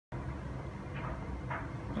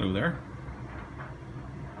Hello there.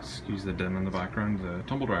 Excuse the din in the background, the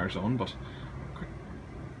tumble dryer's on, but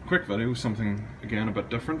quick video, something again a bit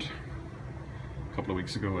different. A couple of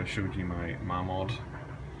weeks ago I showed you my Mamod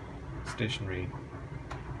stationary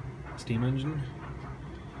steam engine.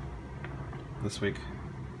 This week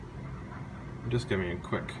I'm just giving you a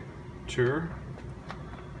quick tour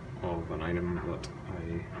of an item that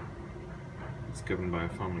I was given by a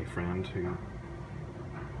family friend who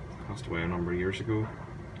passed away a number of years ago.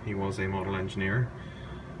 He was a model engineer,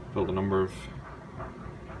 built a number of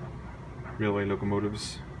railway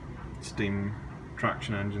locomotives, steam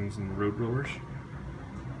traction engines and road rollers.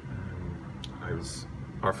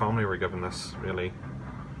 Our family were given this really,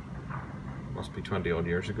 must be 20 odd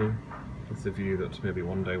years ago, with the view that maybe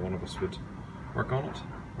one day one of us would work on it.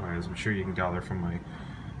 As I'm sure you can gather from my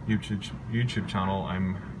YouTube channel,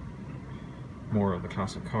 I'm more of the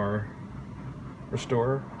classic car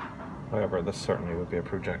restorer. However, this certainly would be a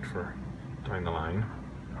project for down the line.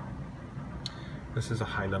 This is a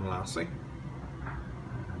Heilan Lassie,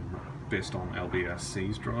 based on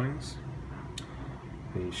Lbsc's drawings.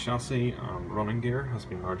 The chassis and running gear has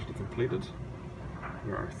been largely completed.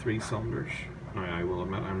 There are 3 cylinders. Now, I will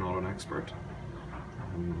admit I'm not an expert,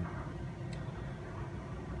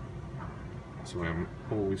 so I'm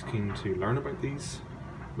always keen to learn about these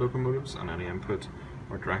locomotives, and any input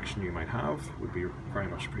or direction you might have would be very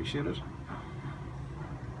much appreciated.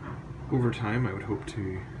 Over time I would hope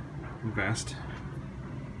to invest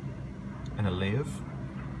in a lathe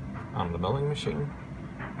and the milling machine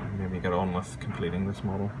and maybe get on with completing this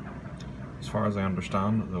model. As far as I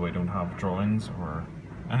understand, though I don't have drawings or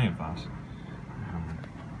any of that,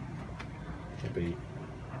 I'll be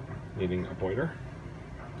needing a boiler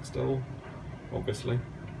still, obviously,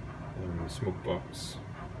 smoke box,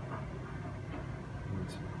 and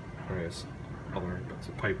various other bits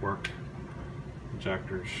of pipe work,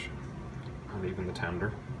 injectors, and even the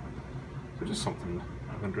tender. So just something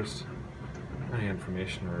of interest. Any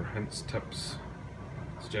information or hints, tips,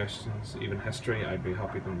 suggestions, even history, I'd be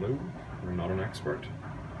happy to know. I'm not an expert.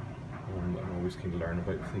 I'm always keen to learn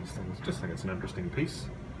about these things. Just think it's an interesting piece.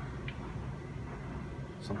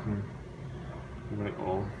 Something we might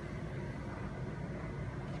all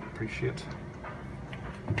appreciate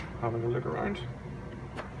having a look around.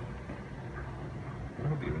 I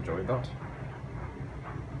hope you enjoyed that.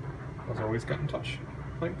 As always, get in touch.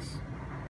 Thanks.